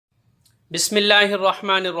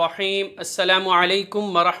बिस्मिल्लाहिर्रहमानिर्रहीम। अस्सलामु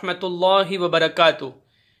अलैकुम वरहमतुल्लाहि वबरकातुह।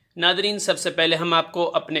 नादरीन, सबसे पहले हम आपको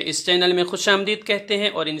अपने इस चैनल में खुशामदीद कहते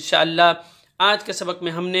हैं और इंशाअल्लाह आज के सबक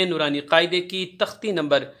में हमने नूरानी क़ाइदे की तख्ती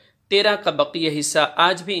नंबर 13 का बक़िया हिस्सा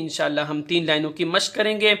आज भी इंशाअल्लाह हम 3 लाइनों की मश्क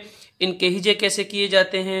करेंगे। इनके हिजे कैसे किए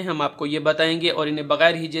जाते हैं हम आपको ये बताएंगे और इन्हें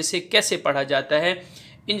बग़ैर हिजे से कैसे पढ़ा जाता है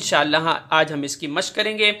इंशाअल्लाह आज हम इसकी मश्क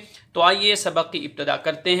करेंगे। तो आइए सबक की इब्तिदा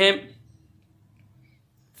करते हैं।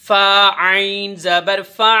 फा आइन ज़बर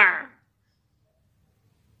फा,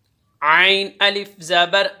 आइन अलिफ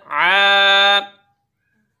ज़बर आ,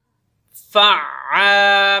 फा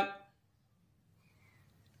आ,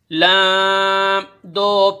 लाम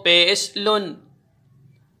दो पेश लुन,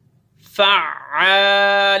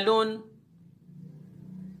 फ़अालुन,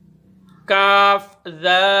 काफ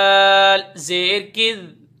ज़ाल ज़ेर किज़,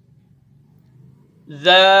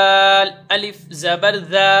 ज़ाल अलिफ ज़बर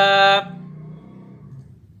ज़ा,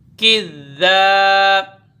 किज़्ज़ाब,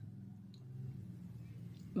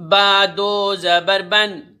 बा दो ज़बर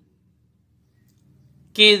बन,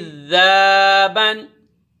 किज़्ज़ाबन,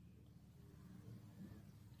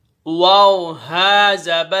 वाव हा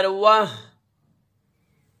ज़बर वह,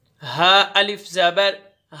 हा अलिफ ज़बर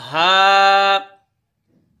हा,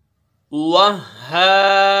 वहा,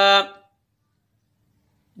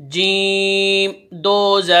 जीम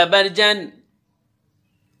दो ज़बर जन,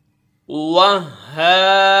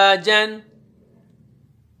 वहाजन,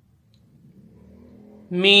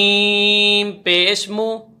 मीम पेश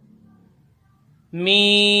मु,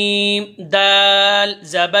 मीम दाल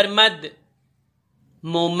ज़बर मद,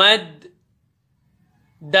 मुमद,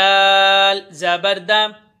 दाल ज़बर दा,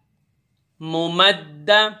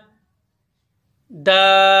 मुमद्दा,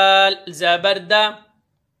 दाल ज़बर दा,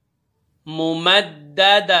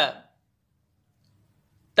 मुमद्ददा,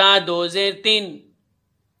 ता दो ज़ेर तीन,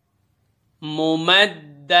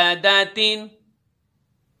 मुमद्ददातिन।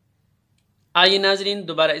 आइए नाजरीन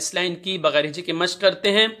दोबारा इस लाइन की बगैर हिजे के मश्क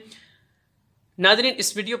करते हैं। नाजरीन,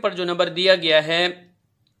 इस वीडियो पर जो नंबर दिया गया है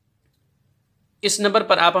इस नंबर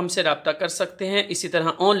पर आप हमसे रब्ता कर सकते हैं इसी तरह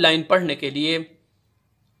ऑनलाइन पढ़ने के लिए।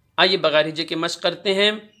 आइए बगैर हिजे के मश्क करते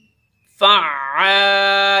हैं।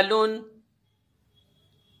 फ़अालुन,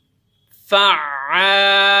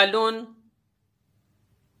 फ़अालुन,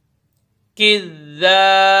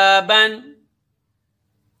 किज़्ज़ाबन,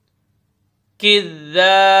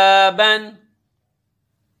 किज़्ज़ाबन,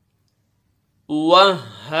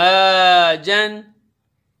 वहाजन,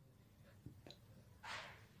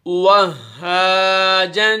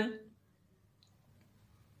 वहाजन,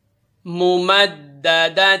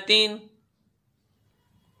 मुमद्ददातिन,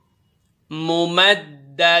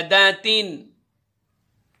 मुमद्ददातिन।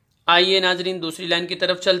 आइए नाजरीन दूसरी लाइन की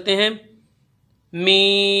तरफ चलते हैं।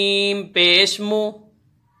 मीम पेश मु,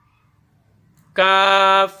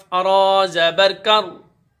 काफ रा ज़बर कर,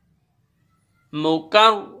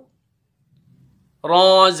 मुकर,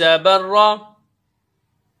 रा ज़बर रा,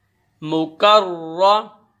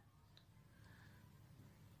 मुकर्रा,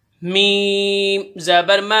 मीम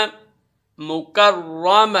ज़बर म,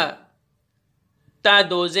 मुकर्रम, ता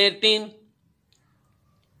दो ज़ेर तीन,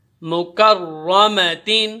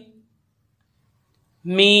 मुकर्रमतिन,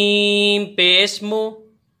 मीम पेश मु,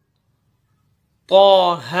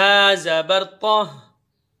 ताहा ज़बर ताह,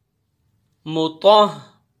 मुताह,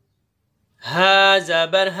 हा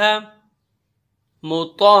ज़बर हा,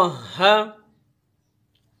 मुताहा,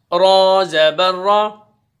 रा ज़बर रा,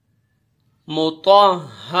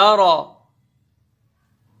 मुताहरा,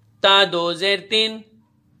 ता दो ज़ेर तीन,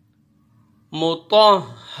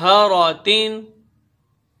 मुताहरातिन,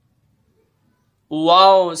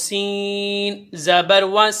 वाव सीन ज़बर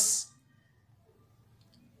वस,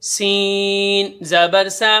 सीन ज़बर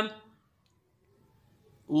सा,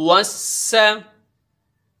 वस्सा,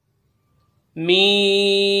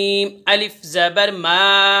 मीम अलिफ ज़बर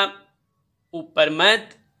मा, ऊपर मद।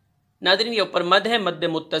 नादरीन ये ऊपर मद है, मद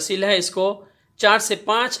मुत्तसिल है, इसको 4 से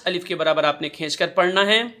 5 अलिफ के बराबर आपने खींचकर पढ़ना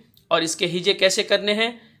है। और इसके हिजे कैसे करने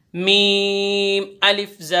हैं। मीम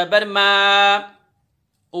अलिफ ज़बर मा,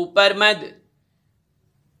 ऊपर मद,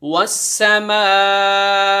 वस्समा,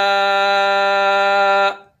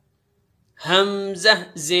 हमज़ा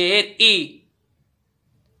ज़ेर ई,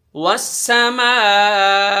 वस्समाई।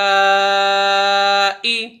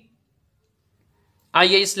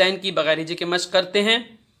 आइए इस लाइन की बगैर हिजे के मश्क करते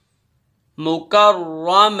हैं।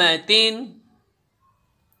 मुकर्रमतिन,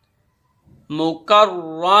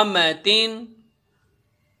 मुकर्रमतिन,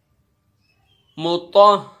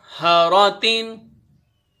 मुतहहरतिन,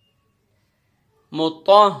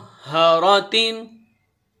 मुतहहरतिन,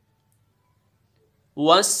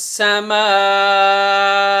 वस्समाई,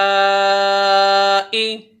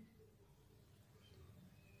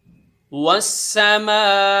 वस्समाई।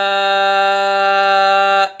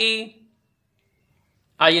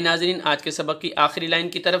 आइए नाज़रीन आज के सबक की आखिरी लाइन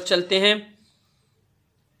की तरफ चलते हैं।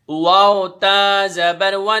 वाव ता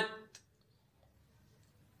ज़बर वत,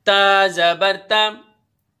 ता ज़बर ता,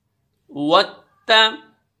 वत्ता,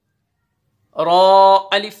 रा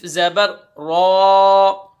अलिफ ज़बर रा,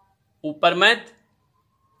 ऊपर मद,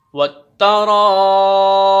 वत्तरा,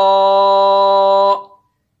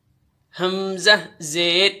 हमज़ा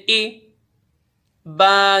ज़ेर ई,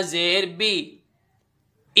 बा ज़ेर बी,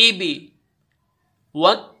 इबी,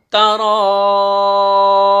 वत्तराइबी।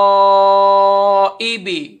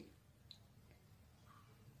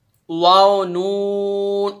 वाव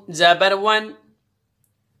नून ज़बर वन,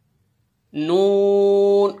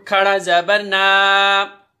 नून खड़ा ज़बर ना,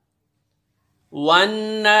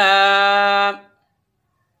 वन्ना,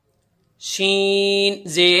 शीन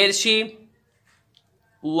ज़ेर शी,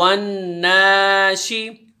 वन्नाशी,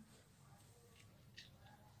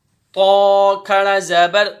 तो खड़ा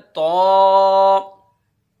ज़बर तो,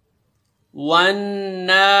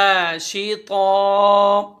 वन्नाशिता,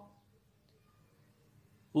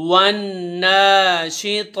 वन्नाशिता,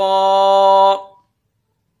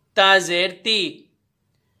 ता ज़ेर ती,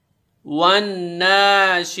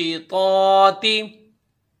 वन्नाशिताति।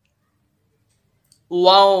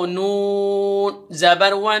 वाव नून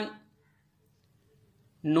ज़बर वन,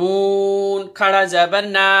 नून खड़ा ज़बर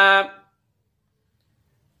ना,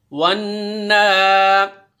 वन्ना,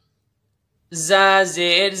 ज़ा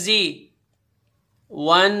ज़ेर ज़ी,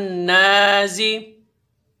 वन्नाज़ी,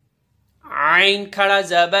 आइन खड़ा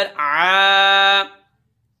ज़बर आ,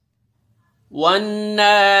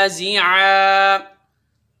 वन्नाज़िआ,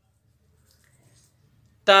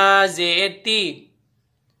 ता ज़ेर ती,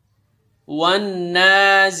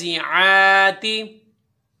 वन्नाज़िआती।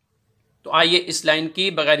 तो आइए इस लाइन की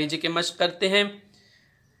बगैर हिज्जे के मश्क करते हैं।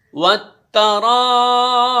 वत्तराइबी,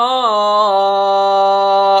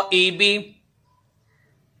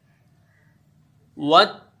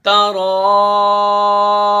 वत्तराइबी,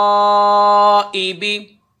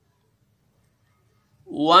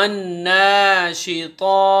 वन्नाशिताति,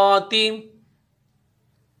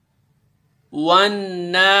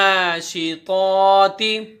 वन्नाशिताति,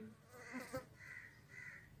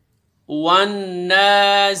 वन्नाज़िआति,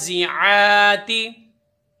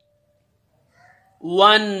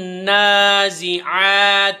 वन्नाज़िआति।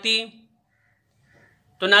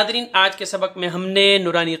 तो नादरीन आज के सबक में हमने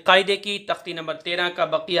नूरानी कायदे की तख्ती नंबर 13 का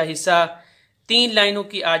बकिया हिस्सा 3 लाइनों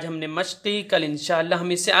की आज हमने मश्क की। कल इंशाअल्लाह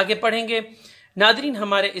हम इससे आगे पढ़ेंगे। नादरीन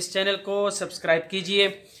हमारे इस चैनल को सब्सक्राइब कीजिए,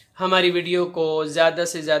 हमारी वीडियो को ज़्यादा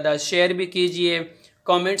से ज़्यादा शेयर भी कीजिए,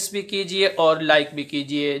 कमेंट्स भी कीजिए और लाइक भी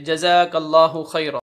कीजिए। जज़ाकल्लाहु खैरा।